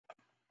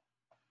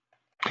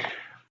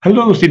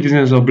Hello,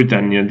 citizens of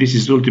Britannia. This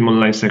is Ultima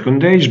Online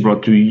Second Age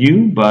brought to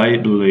you by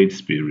Blade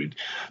Spirit.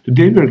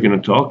 Today we're going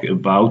to talk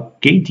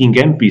about gating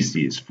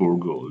NPCs for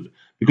gold.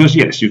 Because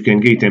yes, you can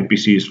gate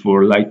NPCs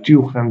for like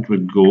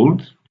 200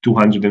 gold,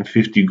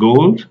 250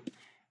 gold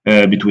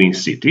between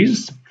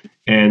cities.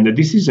 And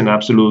this is an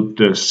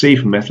absolute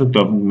safe method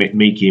of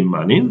making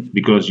money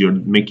because you're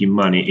making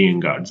money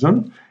in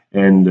Guardian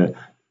and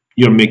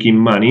you're making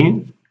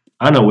money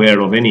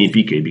unaware of any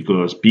PK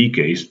because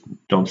PKs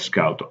don't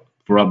scout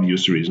for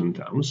obvious reason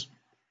towns.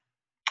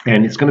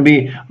 And it's going to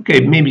be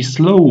okay, maybe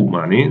slow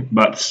money,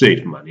 but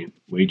safe money,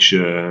 which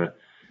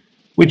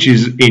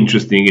is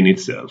interesting in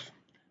itself.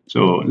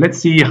 So let's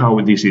see how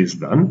this is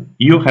done.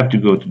 You have to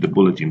go to the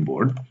bulletin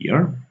board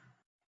here.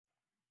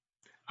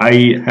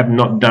 I have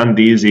not done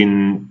this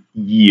in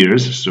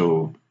years,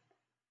 so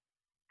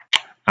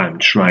I'm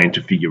trying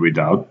to figure it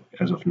out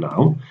as of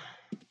now.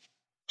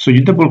 So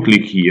you double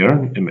click here,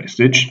 a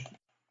message.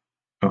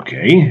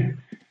 Okay.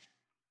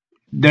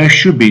 There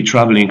should be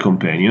traveling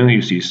companion,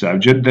 you see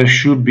subject, there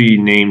should be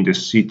named the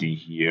city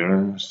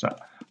here. So,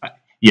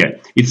 yeah,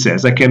 it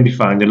says I can be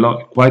found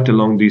quite a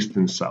long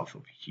distance south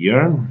of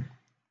here.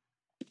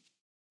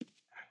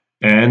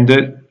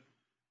 And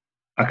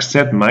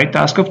accept my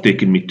task of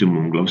taking me to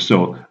Moonglow.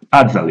 So,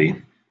 Azali.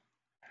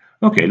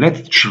 Okay,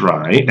 let's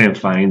try and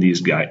find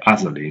this guy,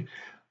 Azali.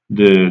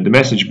 The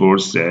message board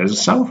says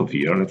south of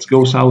here. Let's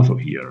go south of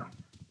here.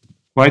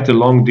 Quite a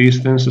long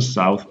distance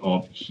south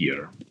of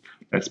here.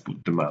 Let's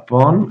put the map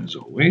on, as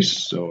always,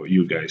 so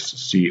you guys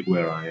see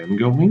where I am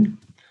going.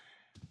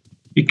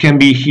 It can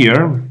be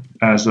here,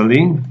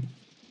 Azali.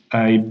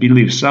 I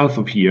believe south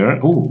of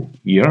here. Oh,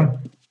 here.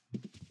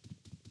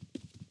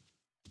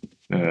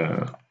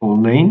 All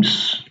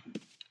names.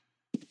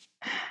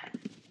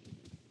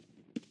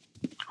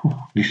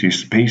 Oh, this is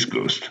Space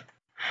Ghost.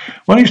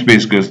 What is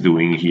Space Ghost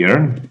doing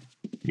here?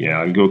 Yeah,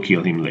 I'll go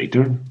kill him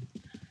later.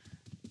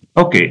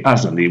 Okay,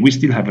 Azali. We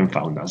still haven't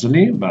found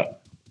Azali, but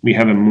we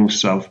haven't moved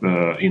south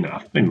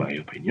enough, in my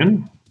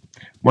opinion.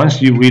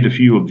 Once you read a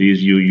few of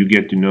these, you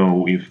get to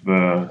know if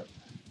a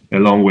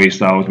long way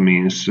south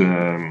means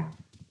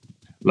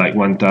like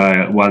one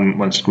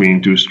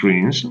screen, two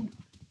screens.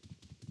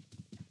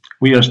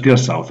 We are still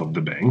south of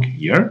the bank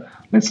here.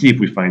 Let's see if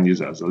we find this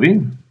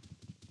Azali.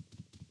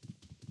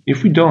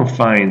 If we don't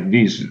find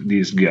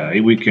this guy,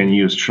 we can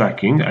use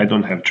tracking. I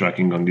don't have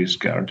tracking on this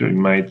character. It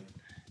might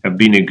have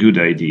been a good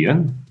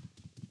idea.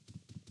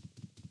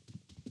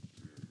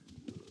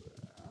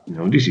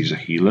 No, this is a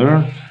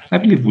healer. I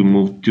believe we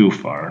moved too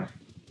far.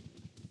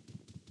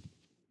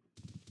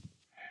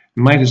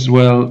 Might as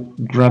well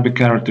grab a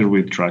character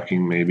with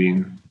tracking,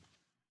 maybe.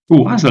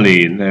 Oh,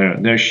 Azali,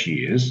 there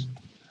she is.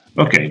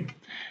 Okay,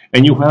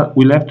 and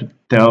we'll have to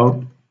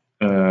tell.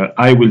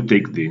 I will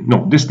take the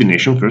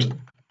destination first.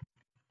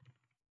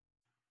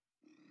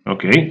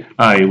 Okay,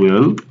 I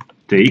will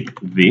take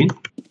the.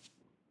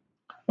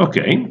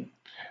 Okay,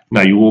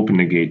 now you open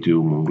the gate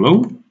to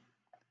Moonglow.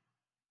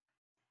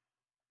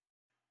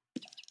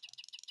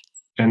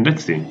 And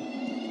that's it.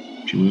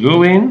 You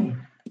go in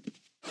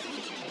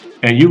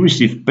and you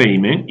receive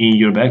payment in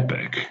your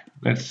backpack.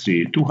 Let's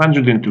see,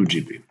 202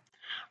 GP.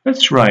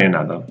 Let's try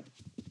another.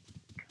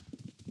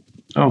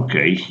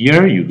 Okay,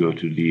 here you go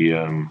to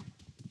the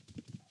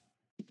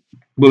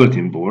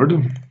bulletin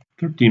board.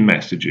 13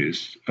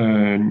 messages.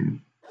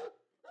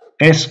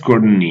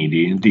 Escort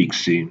needy,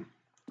 Dixie.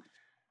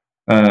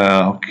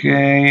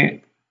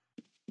 Okay.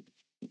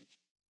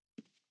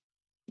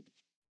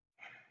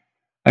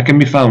 I can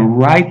be found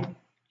right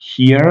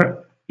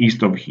here,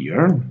 east of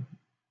here.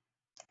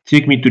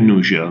 Take me to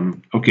Nugel.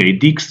 Okay,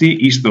 Dixie,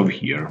 east of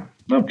here.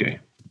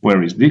 Okay,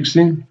 where is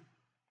Dixie?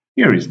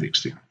 Here is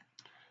Dixie.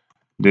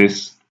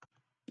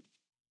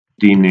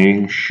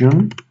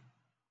 Destination.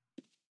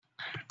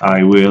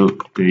 I will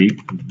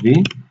take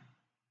the.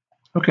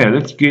 Okay,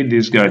 let's get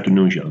this guy to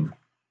Nugel.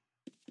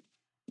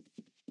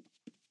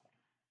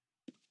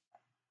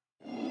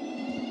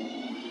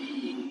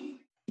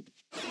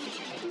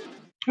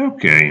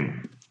 Okay,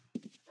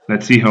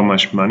 let's see how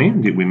much money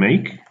did we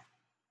make.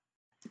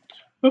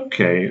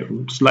 Okay,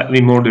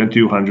 slightly more than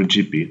 200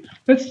 GP.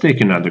 Let's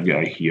take another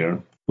guy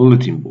here.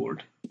 Bulletin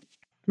board.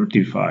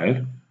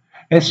 35.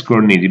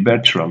 Escort needy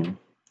Bertram.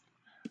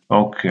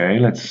 Okay,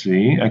 let's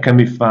see. I can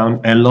be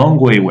found a long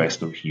way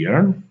west of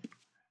here.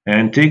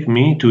 And take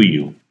me to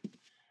you.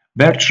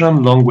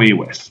 Bertram, long way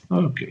west.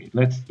 Okay,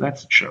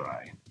 let's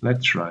try.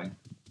 Let's try.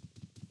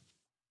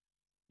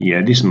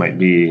 Yeah, this might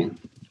be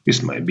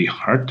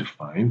hard to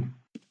find.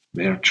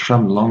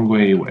 Bertram, long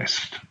way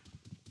west.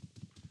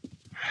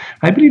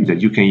 I believe that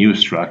you can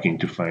use tracking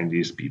to find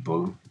these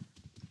people.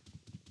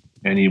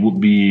 And it would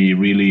be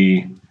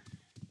really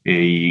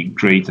a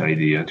great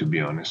idea, to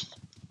be honest.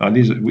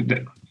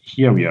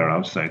 Here we are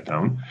outside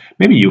town.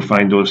 Maybe you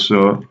find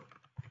also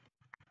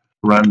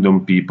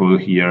random people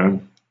here.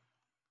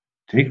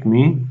 Take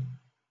me.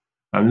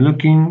 I'm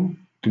looking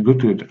to go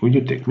to it. Will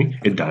you take me?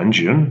 A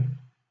dungeon?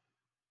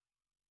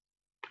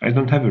 I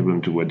don't have a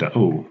room to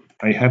oh,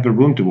 I have a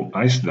room to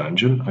ice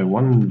dungeon. I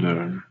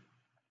wonder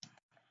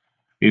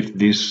if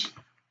this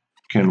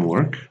can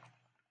work.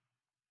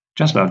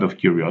 Just out of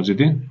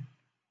curiosity.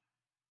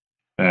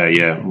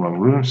 Yeah, wrong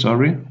room,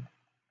 sorry.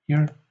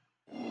 Here.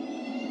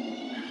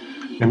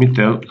 Let me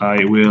tell,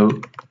 I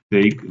will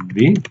take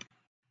the,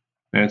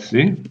 let's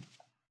see.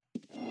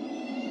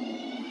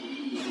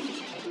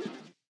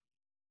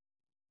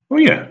 Oh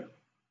yeah.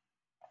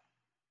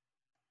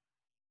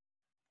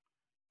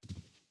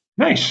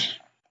 Nice.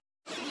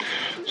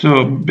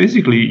 So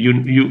basically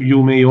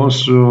you may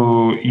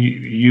also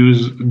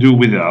do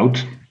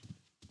without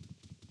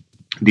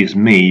this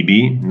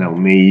maybe. Now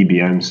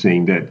maybe I'm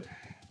saying that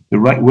the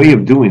right way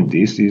of doing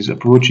this is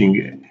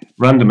approaching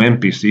random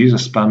NPCs,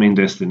 spamming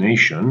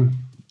destination.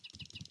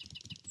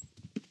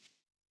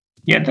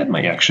 Yeah, that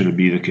might actually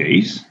be the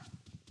case.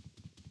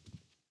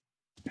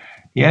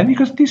 Yeah,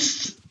 because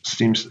this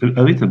seems a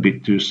little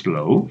bit too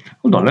slow.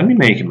 Hold on, let me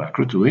make a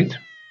macro to it.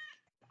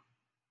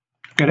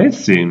 Okay, let's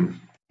see.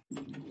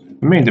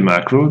 I made the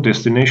macro,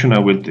 destination I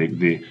will take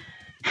the...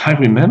 If I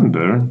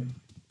remember...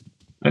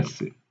 Let's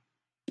see.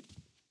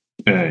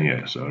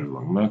 Yeah, sorry,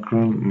 wrong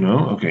macro.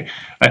 No, okay.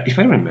 If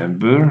I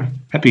remember,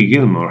 Happy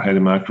Gilmore had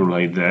a macro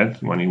like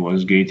that when he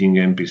was gating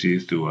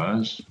NPCs to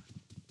us.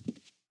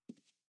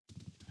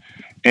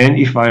 And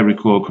if I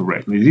recall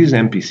correctly, these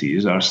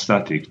NPCs are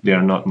static, they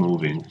are not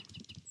moving.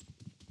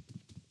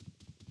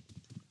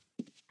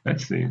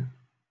 Let's see.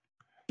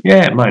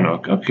 Yeah,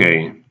 Minoc,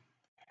 okay.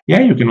 Yeah,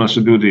 you can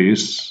also do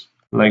this,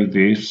 like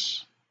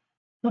this.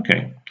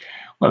 Okay.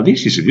 Well,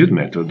 this is a good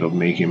method of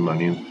making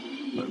money.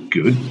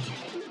 Good.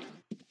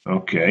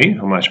 Okay,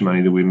 how much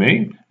money do we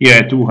make?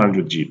 Yeah,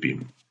 200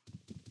 GP.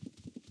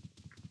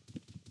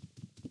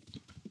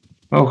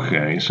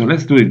 Okay, so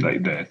let's do it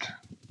like that.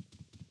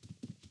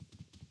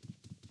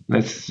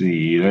 Let's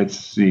see.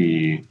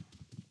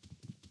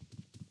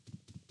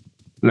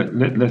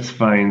 Let's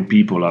find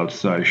people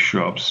outside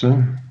shops.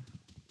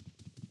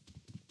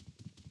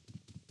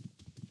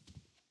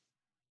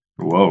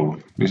 Whoa,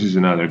 this is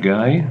another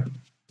guy.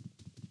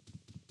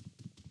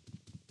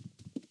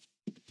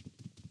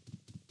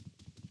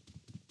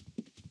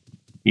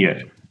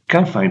 Yeah,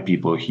 can't find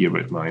people here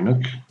at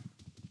Minoc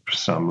for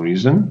some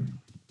reason.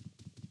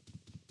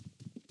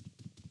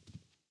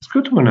 Let's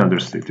go to another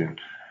city.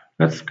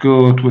 Let's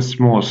go to a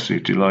small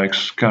city like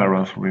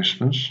Skara, for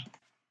instance.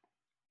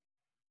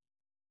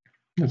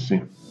 Let's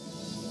see.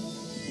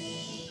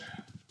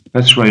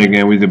 Let's try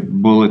again with the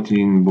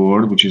bulletin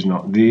board, which is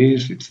not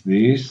this, it's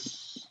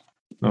this.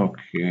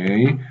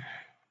 Okay.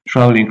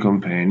 Traveling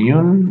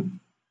companion.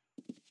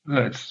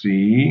 Let's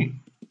see.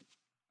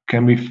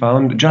 Can be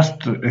found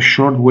just a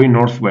short way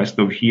northwest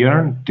of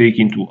here,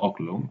 taking to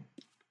Oklo.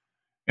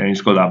 And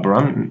it's called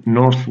Abram.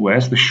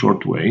 Northwest,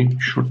 short way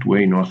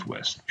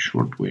northwest,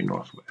 short way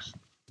northwest.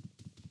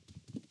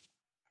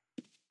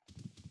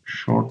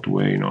 Short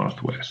way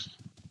northwest.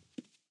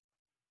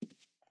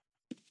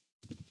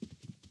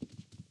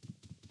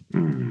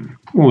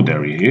 Oh,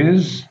 there he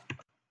is.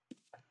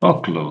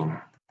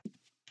 Oklo.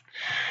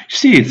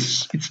 See,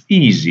 it's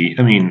easy.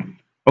 I mean,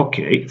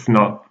 okay, it's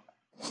not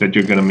that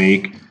you're gonna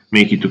make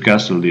it to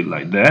Castle Deal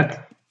like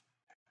that,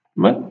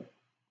 but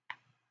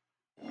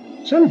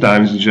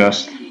sometimes it's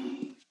just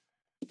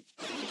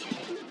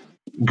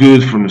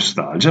good for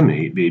nostalgia,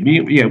 maybe.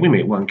 Yeah, we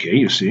made 1K,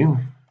 you see.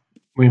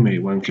 We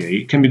made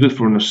 1K. It can be good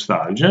for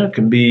nostalgia. It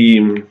can be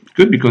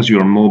good because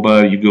you're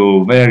mobile. You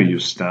go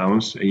various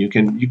towns, and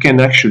you can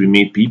actually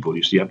meet people.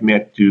 You see, I've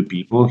met 2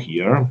 people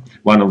here.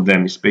 One of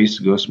them is Space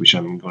Ghost, which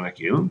I'm gonna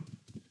kill.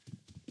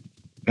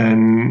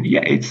 And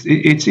yeah,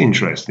 it's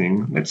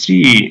interesting. Let's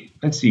see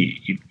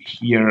if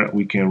here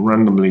we can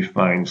randomly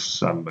find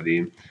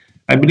somebody.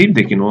 I believe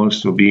they can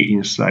also be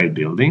inside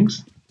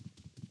buildings.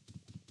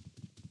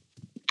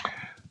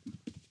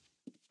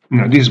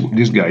 No,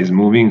 this guy is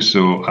moving,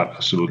 so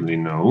absolutely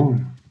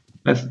no.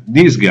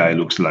 This guy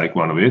looks like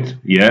one of it.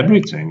 Yeah,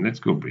 Britain. Let's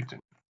go Britain.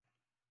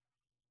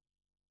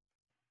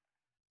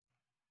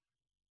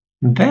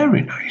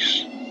 Very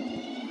nice.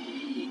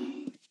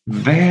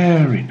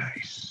 Very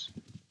nice.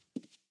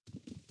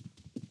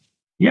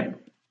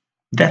 Yep,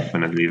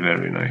 definitely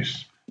very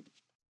nice.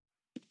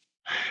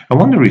 I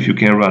wonder if you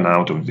can run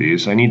out of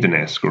this. I need an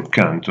escort.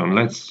 Canton,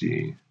 let's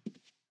see.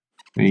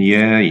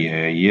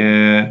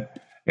 Yeah.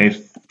 A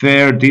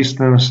fair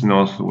distance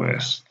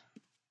northwest.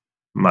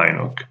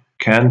 Minoc.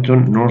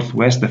 Canton,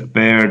 northwest, a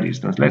fair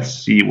distance. Let's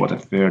see what a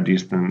fair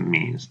distance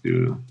means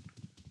to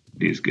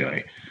this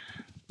guy.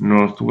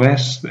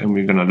 Northwest, and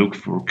we're gonna look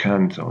for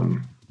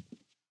Canton.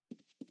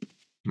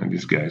 And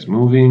this guy is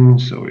moving,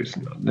 so it's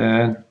not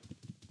that.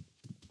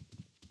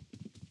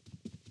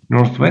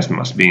 Northwest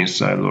must be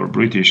inside Lord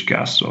British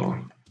Castle.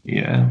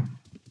 Yeah.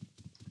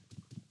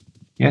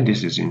 Yeah,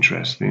 this is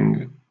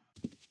interesting.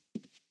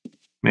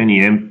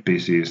 Many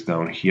NPCs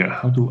down here.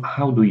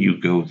 How do you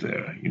go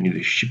there? You need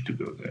a ship to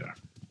go there.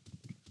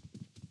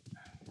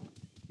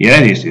 Yeah,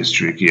 this is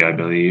tricky, I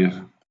believe.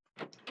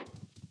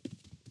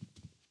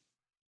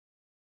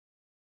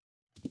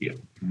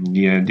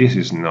 Yeah, this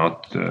is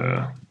not...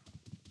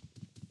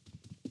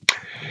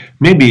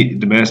 Maybe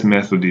the best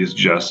method is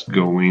just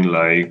going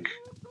like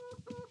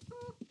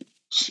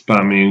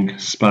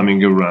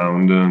spamming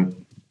around,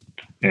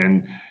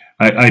 and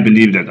I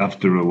believe that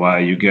after a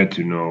while you get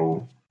to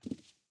know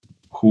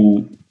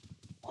who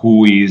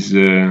is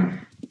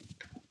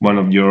one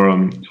of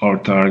your our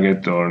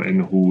target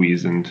and who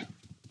isn't.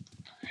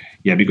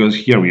 Yeah, because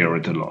here we are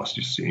at a loss,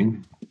 you see.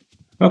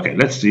 Okay,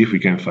 let's see if we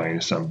can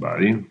find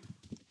somebody.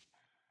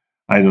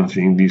 I don't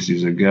think this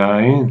is a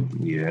guy.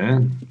 Yeah,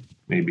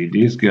 maybe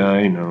this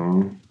guy.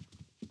 No.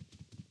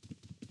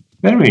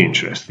 Very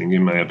interesting,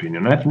 in my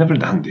opinion. I've never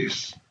done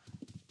this.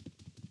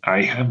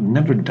 I have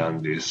never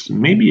done this.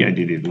 Maybe I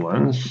did it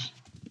once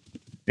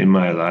in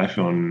my life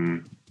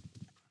on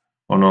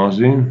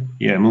Aussie.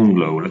 Yeah,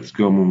 Moonglow. Let's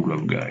go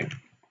Moonglow guy.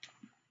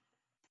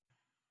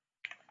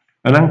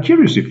 And I'm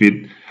curious if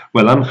it.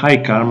 Well, I'm high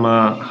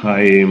karma,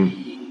 high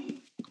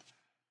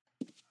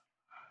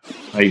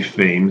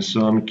fame,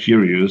 so I'm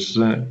curious.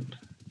 I'm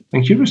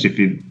curious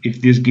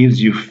if this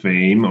gives you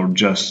fame or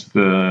just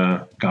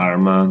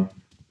karma.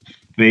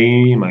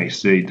 Fame, I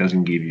say it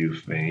doesn't give you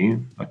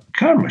fame, but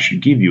karma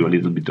should give you a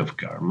little bit of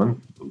karma.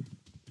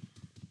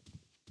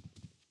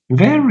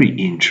 Very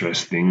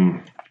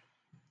interesting.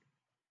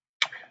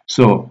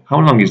 So, how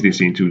long is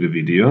this into the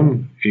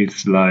video?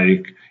 It's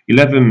like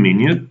 11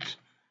 minutes.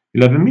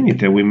 11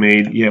 minutes, and we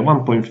made, yeah,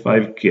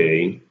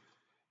 1.5k.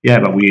 Yeah,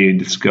 but we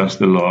discussed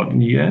a lot.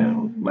 Yeah,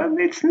 well,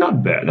 it's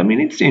not bad. I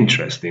mean, it's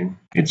interesting.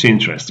 It's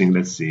interesting.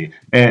 Let's say,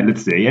 and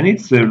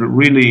it's a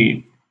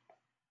really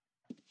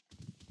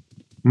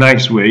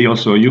nice way.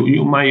 Also,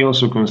 you might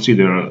also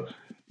consider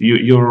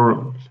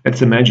your.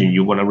 Let's imagine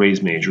you want to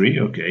raise majory.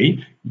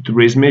 Okay, to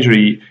raise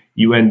majory,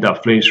 you end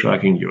up flame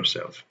striking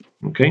yourself.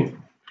 Okay,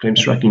 flame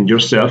striking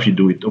yourself. You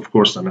do it, of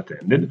course,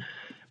 unattended.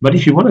 But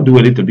if you want to do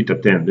a little bit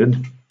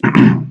attended,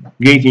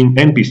 gating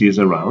NPCs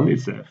around,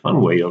 it's a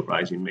fun way of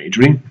rising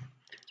majory.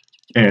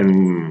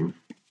 And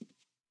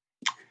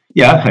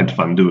yeah, I've had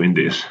fun doing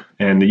this.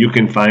 And you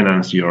can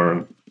finance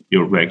your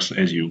regs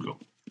as you go.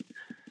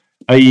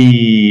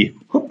 I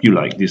hope you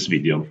like this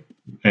video.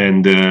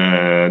 And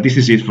this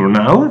is it for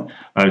now.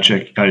 I'll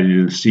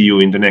see you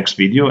in the next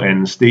video,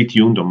 and stay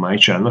tuned on my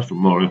channel for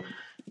more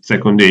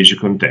second age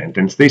content.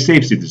 And stay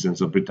safe,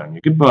 citizens of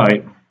Britannia.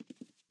 Goodbye.